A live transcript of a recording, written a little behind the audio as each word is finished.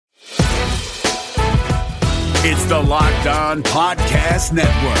It's the Locked On Podcast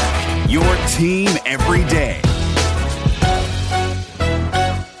Network, your team every day.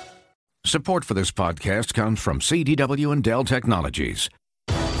 Support for this podcast comes from CDW and Dell Technologies.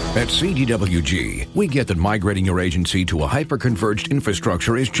 At CDWG, we get that migrating your agency to a hyper-converged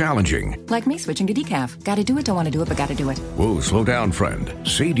infrastructure is challenging. Like me switching to decaf. Gotta do it, don't want to do it, but gotta do it. Whoa, slow down, friend.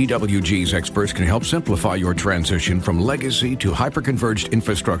 CDWG's experts can help simplify your transition from legacy to hyper-converged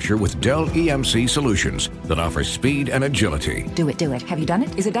infrastructure with Dell EMC solutions that offer speed and agility. Do it. Have you done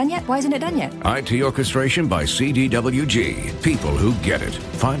it? Is it done yet? Why isn't it done yet? IT orchestration by CDWG. People who get it.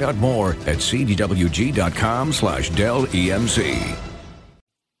 Find out more at cdwg.com/Dell EMC.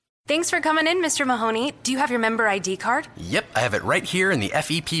 Thanks for coming in, Mr. Mahoney. Do you have your member ID card? Yep, I have it right here in the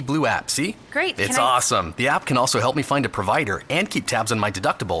FEP Blue app, see? Great. It's awesome. The app can also help me find a provider and keep tabs on my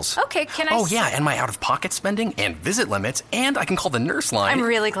deductibles. Okay, can I... Oh, yeah, and my out-of-pocket spending and visit limits, and I can call the nurse line. I'm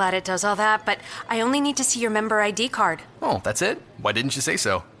really glad it does all that, but I only need to see your member ID card. Oh, that's it? Why didn't you say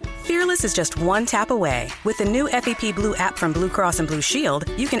so? Fearless is just one tap away. With the new FEP Blue app from Blue Cross and Blue Shield,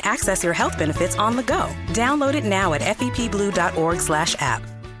 you can access your health benefits on the go. Download it now at fepblue.org/app.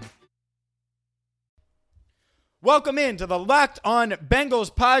 Welcome in to the Locked On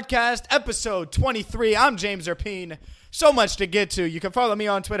Bengals podcast, episode 23. I'm James Rapien. So much to get to. You can follow me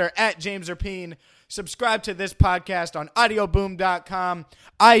on Twitter at James Rapien. Subscribe to this podcast on audioboom.com,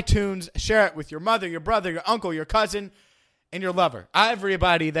 iTunes. Share it with your mother, your brother, your uncle, your cousin, and your lover.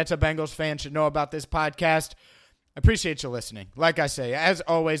 Everybody that's a Bengals fan should know about this podcast. I appreciate you listening. Like I say, as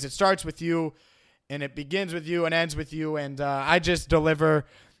always, it starts with you, and it begins with you and ends with you, and I just deliver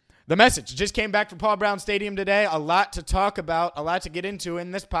the message. Just came back from Paul Brown Stadium today. A lot to talk about, a lot to get into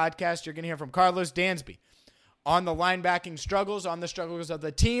in this podcast. You're going to hear from Karlos Dansby on the linebacking struggles, on the struggles of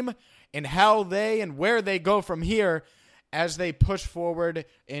the team, and how they and where they go from here as they push forward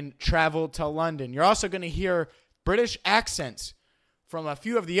and travel to London. You're also going to hear British accents from a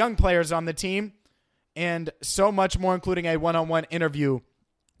few of the young players on the team and so much more, including a one-on-one interview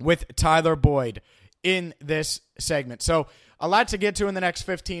with Tyler Boyd in this segment. So a lot to get to in the next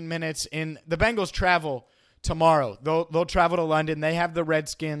 15 minutes. In the Bengals travel tomorrow. They'll travel to London. They have the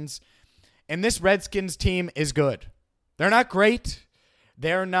Redskins. And this Redskins team is good. They're not great.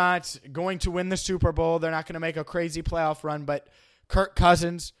 They're not going to win the Super Bowl. They're not going to make a crazy playoff run. But Kirk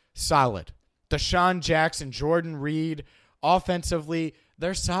Cousins, solid. Deshaun Jackson, Jordan Reed, offensively,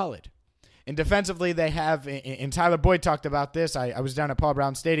 they're solid. And defensively, they have, and Tyler Boyd talked about this. I was down at Paul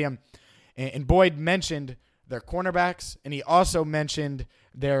Brown Stadium, and Boyd mentioned their cornerbacks, and he also mentioned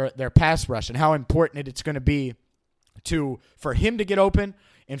their pass rush and how important it's going to be for him to get open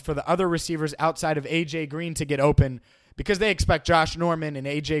and for the other receivers outside of A.J. Green to get open, because they expect Josh Norman and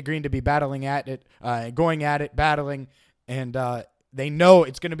A.J. Green to be battling at it, battling, and they know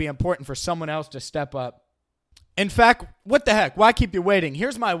it's going to be important for someone else to step up. In fact, what the heck? Why keep you waiting?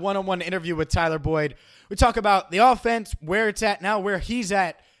 Here's my one-on-one interview with Tyler Boyd. We talk about the offense, where it's at now, where he's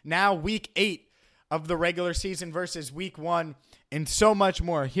at now, week 8 of the regular season versus week 1, and so much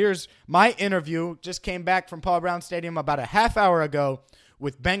more. Here's my interview. Just came back from Paul Brown Stadium about a half hour ago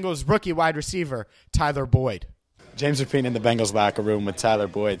with Bengals rookie wide receiver Tyler Boyd. James Rapien in the Bengals locker room with Tyler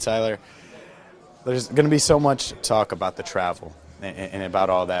Boyd. Tyler, there's going to be so much talk about the travel and about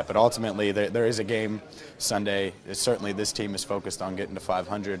all that, but ultimately there is a game Sunday. Certainly this team is focused on getting to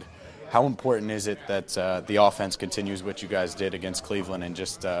 500. How important is it that the offense continues what you guys did against Cleveland and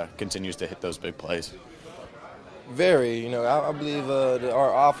just continues to hit those big plays? Very. I believe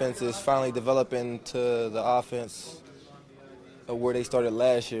our offense is finally developing to the offense of where they started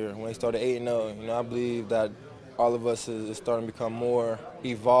last year when they started 8-0. I believe that all of us is starting to become more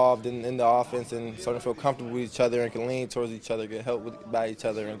evolved in the offense and starting to feel comfortable with each other and can lean towards each other, get help by each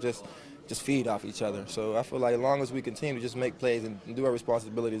other, and just feed off each other. So I feel like as long as we continue to just make plays and do our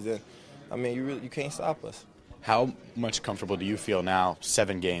responsibilities, then you can't stop us. How much comfortable do you feel now,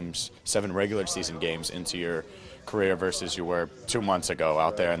 7 regular season games into your career versus you were 2 months ago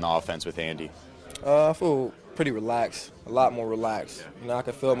out there in the offense with Andy? I feel pretty relaxed, a lot more relaxed. I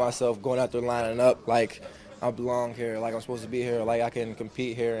can feel myself going out there lining up like I belong here, like I'm supposed to be here, like I can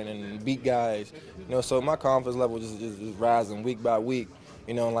compete here and beat guys. So my confidence level is rising week by week.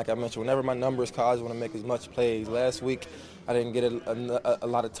 And like I mentioned, whenever my number is called, I just want to make as much plays. Last week, I didn't get a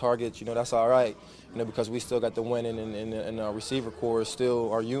lot of targets. That's all right, because we still got the win, and our receiver core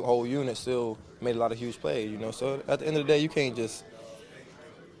still, our whole unit still made a lot of huge plays. So at the end of the day, you can't just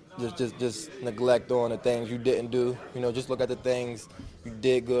neglect on the things you didn't do. Just look at the things you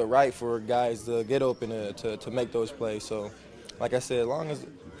did good right for guys to get open to make those plays. So, like I said, as long as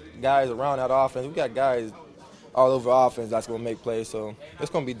guys around that offense, we got guys all over offense that's going to make plays. So it's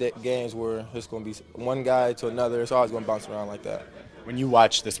going to be games where it's going to be one guy to another. It's always going to bounce around like that. When you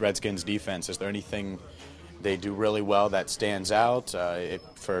watch this Redskins defense, is there anything they do really well that stands out?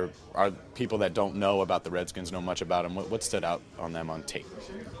 For our people that don't know about the Redskins, know much about them, what stood out on them on tape?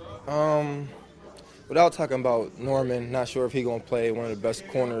 Without talking about Norman, not sure if he's going to play one of the best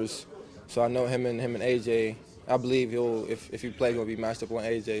corners. So I know him and AJ. I believe if he plays, going to be matched up on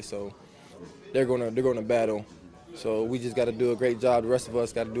AJ. So they're going to battle. So we just got to do a great job. The rest of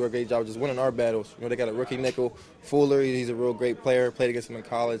us got to do a great job just winning our battles. They got a rookie nickel, Fuller. He's a real great player. Played against him in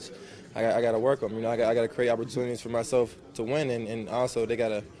college. I got to work him. I got to create opportunities for myself to win. And also they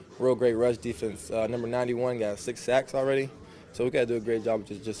got a real great rush defense. Number 91 got 6 sacks already. So we got to do a great job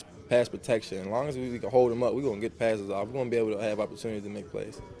with just pass protection. As long as we can hold them up, we're going to get passes off. We're going to be able to have opportunities to make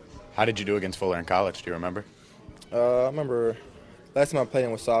plays. How did you do against Fuller in college? Do you remember? I remember last time I played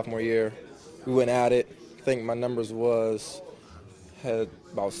him was sophomore year. We went at it. I think my numbers had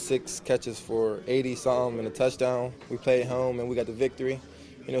about 6 catches for 80-something and a touchdown. We played home and we got the victory.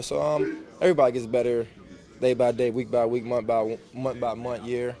 So everybody gets better day by day, week by week, month by month,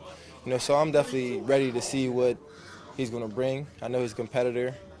 year. So I'm definitely ready to see what he's going to bring. I know he's a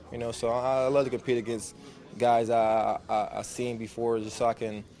competitor. So I love to compete against guys I've seen before just so I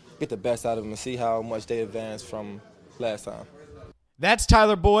can get the best out of them and see how much they advance from last time. That's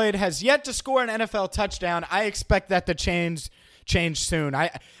Tyler Boyd, has yet to score an NFL touchdown. I expect that to change soon.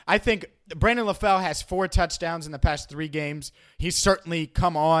 I think Brandon LaFell has 4 touchdowns in the past 3 games. He's certainly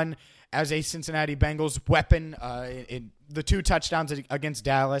come on as a Cincinnati Bengals weapon in the 2 touchdowns against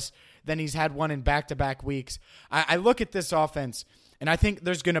Dallas. Then he's had 1 in back-to-back weeks. I look at this offense, and I think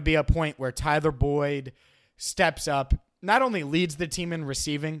there's going to be a point where Tyler Boyd steps up, not only leads the team in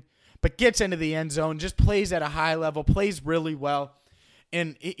receiving, but gets into the end zone, just plays at a high level, plays really well.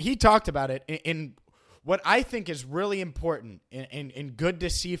 And he talked about it. In what I think is really important and good to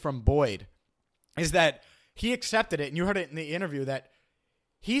see from Boyd is that he accepted it, and you heard it in the interview, that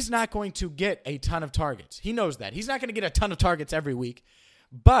he's not going to get a ton of targets. He knows that. He's not going to get a ton of targets every week,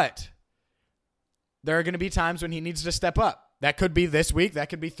 but there are going to be times when he needs to step up. That could be this week. That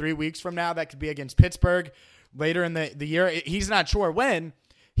could be 3 weeks from now. That could be against Pittsburgh later in the year. He's not sure when.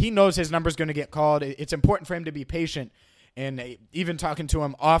 He knows his number's going to get called. It's important for him to be patient. And even talking to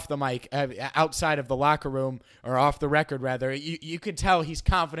him off the mic, outside of the locker room, or off the record rather, you could tell he's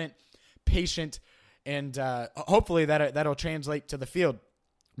confident, patient, and hopefully that'll translate to the field.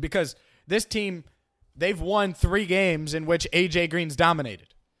 Because this team, they've won 3 games in which A.J. Green's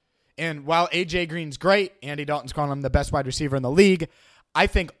dominated. And while A.J. Green's great, Andy Dalton's calling him the best wide receiver in the league, I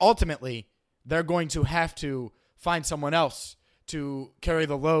think ultimately they're going to have to find someone else to carry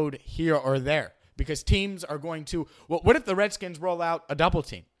the load here or there. Because teams are going to – what if the Redskins roll out a double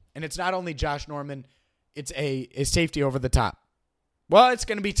team? And it's not only Josh Norman, it's a safety over the top. Well, it's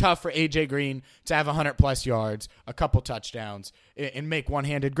going to be tough for A.J. Green to have 100-plus yards, a couple touchdowns, and make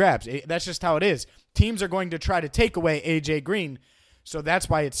one-handed grabs. That's just how it is. Teams are going to try to take away A.J. Green, so that's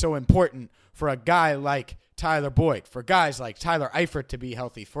why it's so important for a guy like Tyler Boyd, for guys like Tyler Eifert to be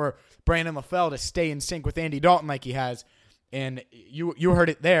healthy, for Brandon LaFell to stay in sync with Andy Dalton like he has. And you heard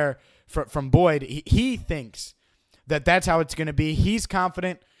it there from Boyd. He thinks that that's how it's going to be. He's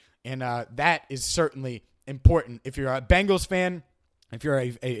confident, and that is certainly important. If you're a Bengals fan, if you're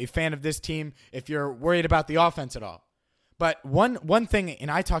a fan of this team, if you're worried about the offense at all. But one thing, and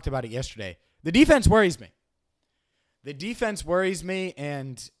I talked about it yesterday, the defense worries me. The defense worries me,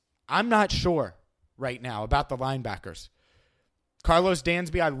 and I'm not sure right now about the linebackers. Karlos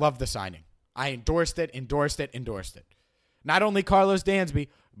Dansby, I love the signing. I endorsed it. Not only Karlos Dansby,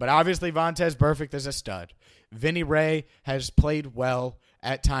 but obviously Vontaze Burfict is a stud. Vinny Ray has played well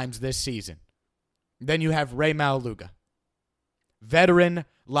at times this season. Then you have Ray Maluga. Veteran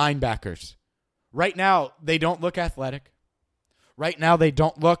linebackers. Right now, they don't look athletic. Right now, they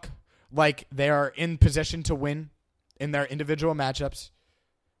don't look like they are in position to win in their individual matchups.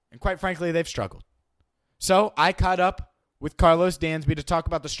 And quite frankly, they've struggled. So I caught up with Karlos Dansby to talk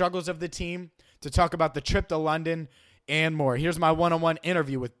about the struggles of the team, to talk about the trip to London, and more. Here's my one-on-one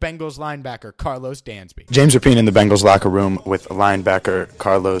interview with Bengals linebacker Karlos Dansby. James Rapien in the Bengals locker room with linebacker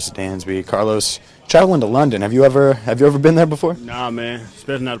Karlos Dansby. Karlos, traveling to London, have you ever been there before? Nah, man,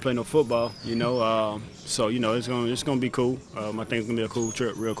 especially not to play no football, so it's gonna be cool. I think it's gonna be a cool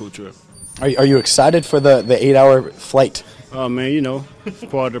trip, real cool trip. Are you excited for the 8-hour flight? Oh man, it's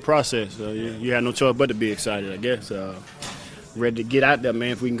part of the process. You have no choice but to be excited, I guess. Ready to get out there,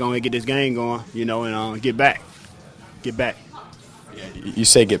 man. If we can go and get this game going, and get back. Get back. You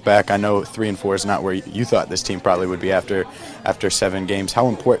say get back. I know 3-4 is not where you thought this team probably would be after 7 games. How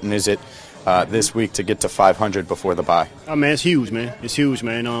important is it this week to get to 500 before the bye? Oh, man, it's huge, man. It's huge,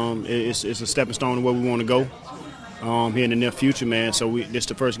 man. It's a stepping stone to where we want to go here in the near future, man. So this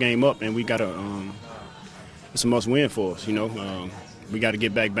the first game up, and we got to it's a must-win for us, you know. We got to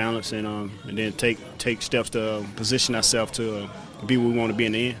get back balance and then take steps to position ourselves to be where we want to be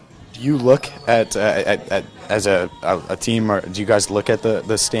in the end. Do you look at as a team, or do you guys look at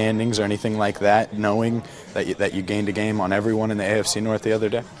the standings or anything like that, knowing that you gained a game on everyone in the AFC North the other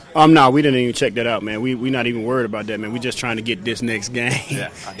day? No, we didn't even check that out, man. We not even worried about that, man. We just trying to get this next game. Yeah,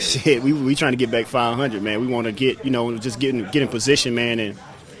 shit, we trying to get back 500, man. We want to get, just get in position, man, and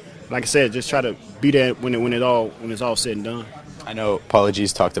like I said, just try to be there when it's all said and done. I know Paulie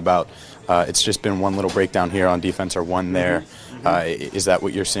G's talked about it's just been one little breakdown here on defense or one there. Is that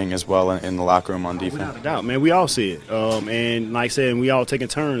what you're seeing as well in the locker room on defense? Without a doubt, man. We all see it. And like I said, we all taking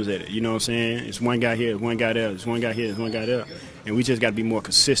turns at it. You know what I'm saying? It's one guy here, it's one guy there, it's one guy here, it's one guy there. And we just got to be more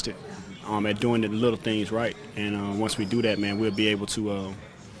consistent at doing the little things right. And once we do that, man, we'll be able to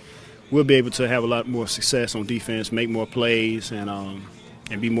have a lot more success on defense, make more plays, and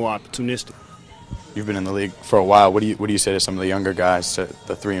be more opportunistic. You've been in the league for a while. What do you say to some of the younger guys, to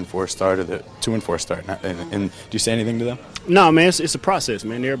the 3-4 start or the 2-4 start? And do you say anything to them? No, man, it's a process,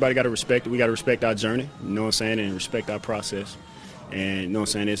 man. Everybody got to respect it. We got to respect our journey, you know what I'm saying, and respect our process. And you know what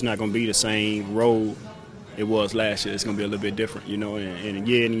I'm saying, it's not going to be the same road it was last year. It's going to be a little bit different, you know. And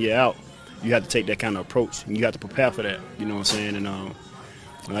year in and year out, you have to take that kind of approach, and you have to prepare for that, you know what I'm saying. And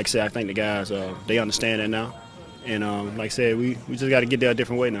like I said, I think the guys they understand that now. And like I said, we just got to get there a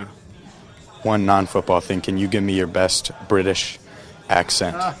different way now. One non-football thing. Can you give me your best British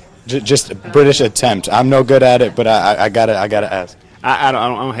accent? Just a British attempt. I'm no good at it, but I gotta ask. I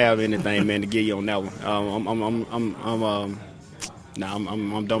don't have anything, man, to give you on that one.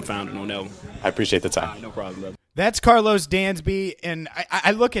 I'm dumbfounded on that one. I appreciate the time. No problem, brother. That's Karlos Dansby, and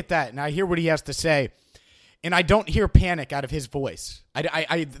I look at that and I hear what he has to say, and I don't hear panic out of his voice.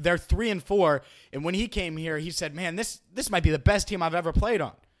 They're 3-4, and when he came here, he said, "Man, this might be the best team I've ever played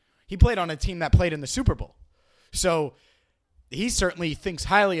on." He played on a team that played in the Super Bowl. So he certainly thinks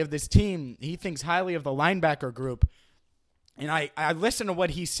highly of this team. He thinks highly of the linebacker group. And I listened to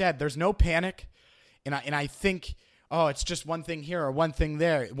what he said. There's no panic. And I think, it's just one thing here or one thing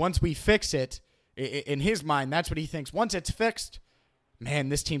there. Once we fix it, in his mind, that's what he thinks. Once it's fixed, man,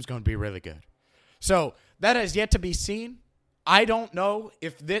 this team's going to be really good. So that has yet to be seen. I don't know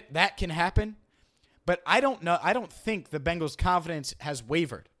if that can happen. But I don't know. I don't think the Bengals' confidence has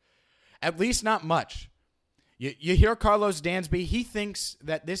wavered. At least not much. You hear Karlos Dansby, he thinks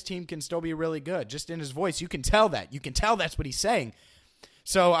that this team can still be really good. Just in his voice, you can tell that. You can tell that's what he's saying.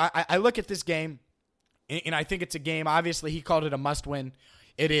 So I look at this game, and I think it's a game. Obviously, he called it a must-win.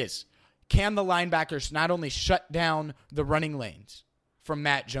 It is. Can the linebackers not only shut down the running lanes from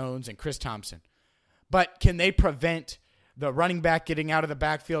Matt Jones and Chris Thompson, but can they prevent the running back getting out of the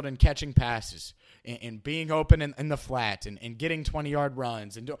backfield and catching passes and being open in the flat and getting 20-yard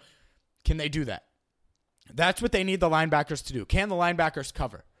runs? Can they do that? That's what they need the linebackers to do. Can the linebackers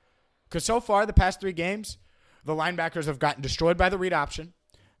cover? Because so far, the past 3 games, the linebackers have gotten destroyed by the read option.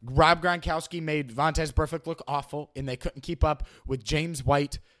 Rob Gronkowski made Vontaze Burfict look awful, and they couldn't keep up with James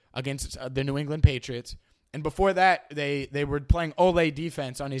White against the New England Patriots. And before that, they were playing Ole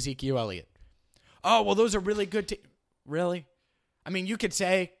defense on Ezekiel Elliott. Oh, well, those are really good Really? I mean, you could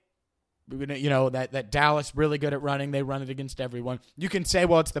say, that Dallas really good at running. They run it against everyone. You can say,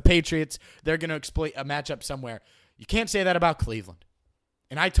 well, it's the Patriots. They're going to exploit a matchup somewhere. You can't say that about Cleveland.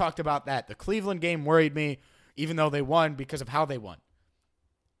 And I talked about that. The Cleveland game worried me, even though they won, because of how they won.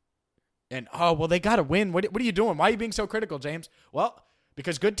 And, they got to win. What are you doing? Why are you being so critical, James? Well,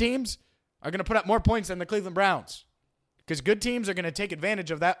 because good teams are going to put up more points than the Cleveland Browns. Because good teams are going to take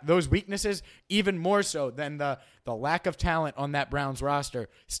advantage of those weaknesses even more so than the lack of talent on that Browns roster,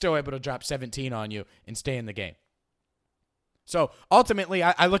 still able to drop 17 on you and stay in the game. So ultimately,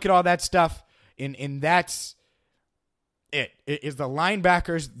 I look at all that stuff, and that's it. It is the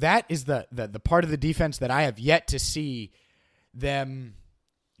linebackers. That is the part of the defense that I have yet to see them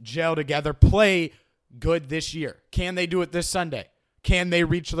gel together, play good this year. Can they do it this Sunday? Can they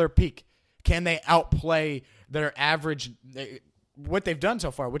reach their peak? Can they outplay their average, what they've done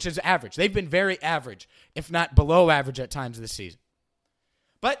so far, which is average? They've been very average, if not below average at times this season.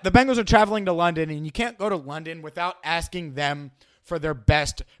 But the Bengals are traveling to London, and you can't go to London without asking them for their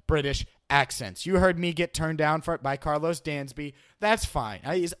best British accents. You heard me get turned down by Karlos Dansby. That's fine.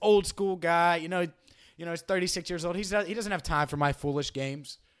 He's an old school guy. He's 36 years old. He doesn't have time for my foolish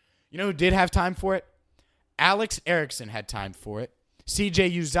games. You know who did have time for it? Alex Erickson had time for it.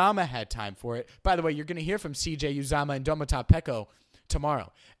 CJ Uzama had time for it. By the way, you're going to hear from CJ Uzama and Domata Peko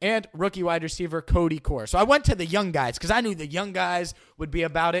tomorrow. And rookie wide receiver Cody Core. So I went to the young guys because I knew the young guys would be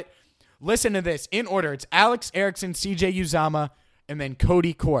about it. Listen to this in order. It's Alex Erickson, CJ Uzomah, and then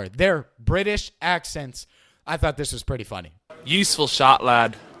Cody Core. Their British accents. I thought this was pretty funny. Useful shot,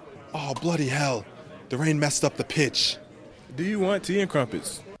 lad. Oh, bloody hell. The rain messed up the pitch. Do you want tea and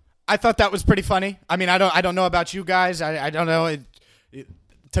crumpets? I thought that was pretty funny. I mean, I don't know about you guys. I don't know.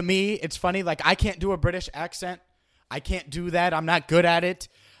 To me, it's funny. Like, I can't do a British accent. I can't do that. I'm not good at it.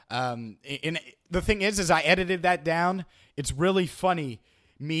 And the thing is I edited that down. It's really funny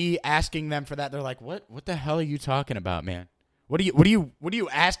me asking them for that. They're like, "What the hell are you talking about, man? What are you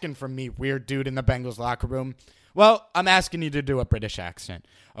asking from me, weird dude in the Bengals locker room?" Well, I'm asking you to do a British accent,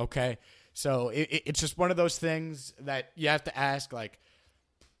 okay? So it's just one of those things that you have to ask, like,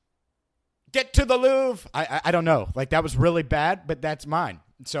 get to the Louvre. I don't know. Like, that was really bad, but that's mine.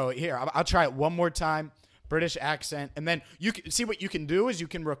 So here, I'll try it one more time. British accent, and then you can see what you can do is you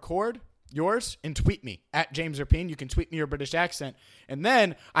can record yours and tweet me at James Rapien. You can tweet me your British accent, and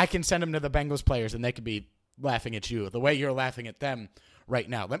then I can send them to the Bengals players, and they could be laughing at you the way you're laughing at them right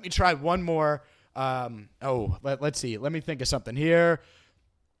now. Let me try one more. Let's see. Let me think of something here.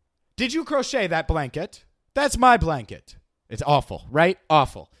 Did you crochet that blanket? That's my blanket. It's awful, right?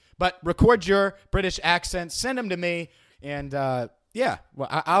 Awful. But record your British accent, send them to me, and yeah, well,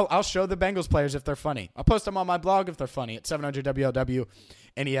 I'll show the Bengals players if they're funny. I'll post them on my blog if they're funny at 700WLW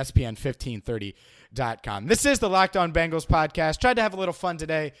and ESPN1530.com. This is the Locked On Bengals podcast. Tried to have a little fun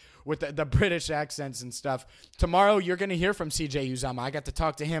today with the British accents and stuff. Tomorrow, you're going to hear from CJ Uzomah. I got to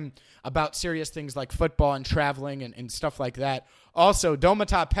talk to him about serious things like football and traveling and stuff like that. Also,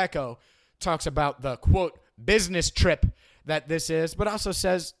 Domata Peko talks about the, quote, business trip that this is, but also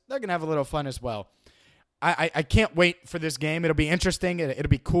says they're going to have a little fun as well. I can't wait for this game. It'll be interesting. It'll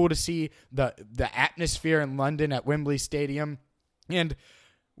be cool to see the atmosphere in London at Wembley Stadium. And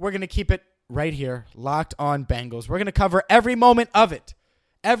we're going to keep it right here, Locked On Bengals. We're going to cover every moment of it,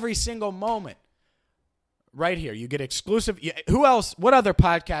 every single moment right here. You get exclusive. Who else? What other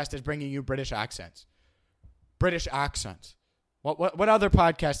podcast is bringing you British accents? British accents. What other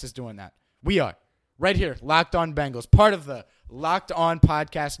podcast is doing that? We are right here, Locked On Bengals, part of the Locked On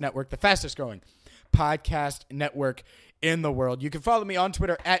Podcast Network, the fastest growing podcast network in the world. You can follow me on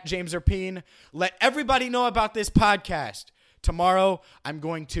Twitter at James Rapien. Let everybody know about this podcast. Tomorrow, I'm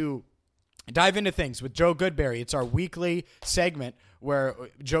going to dive into things with Joe Goodberry. It's our weekly segment where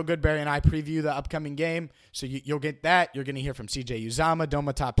Joe Goodberry and I preview the upcoming game. So you'll get that. You're going to hear from CJ Uzomah,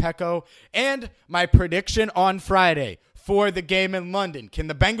 Domata Peko, and my prediction on Friday for the game in London. Can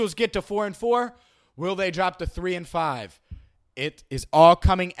the Bengals get to 4-4? Will they drop to 3-5? It is all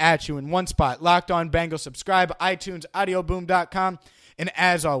coming at you in one spot. Locked On Bengals. Subscribe, iTunes, audioboom.com. And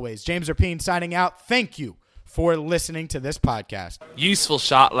as always, James Rapien signing out. Thank you for listening to this podcast. Useful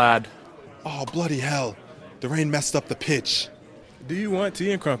shot, lad. Oh, bloody hell. The rain messed up the pitch. Do you want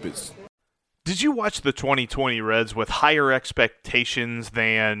tea and crumpets? Did you watch the 2020 Reds with higher expectations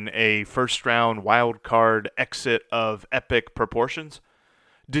than a first-round wild card exit of epic proportions?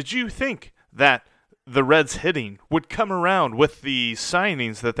 Did you think that the Reds hitting would come around with the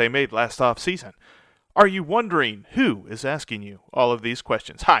signings that they made last offseason? Are you wondering who is asking you all of these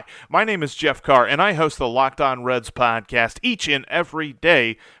questions? Hi, my name is Jeff Carr, and I host the Locked On Reds podcast each and every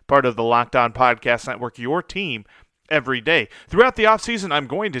day, part of the Locked On Podcast Network, your team every day. Throughout the offseason, I'm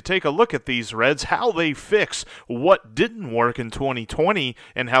going to take a look at these Reds, how they fix what didn't work in 2020,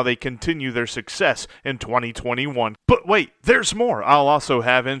 and how they continue their success in 2021. But wait, there's more. I'll also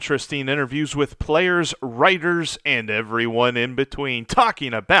have interesting interviews with players, writers, and everyone in between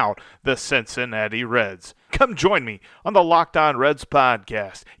talking about the Cincinnati Reds. Come join me on the Locked On Reds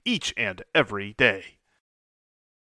podcast each and every day.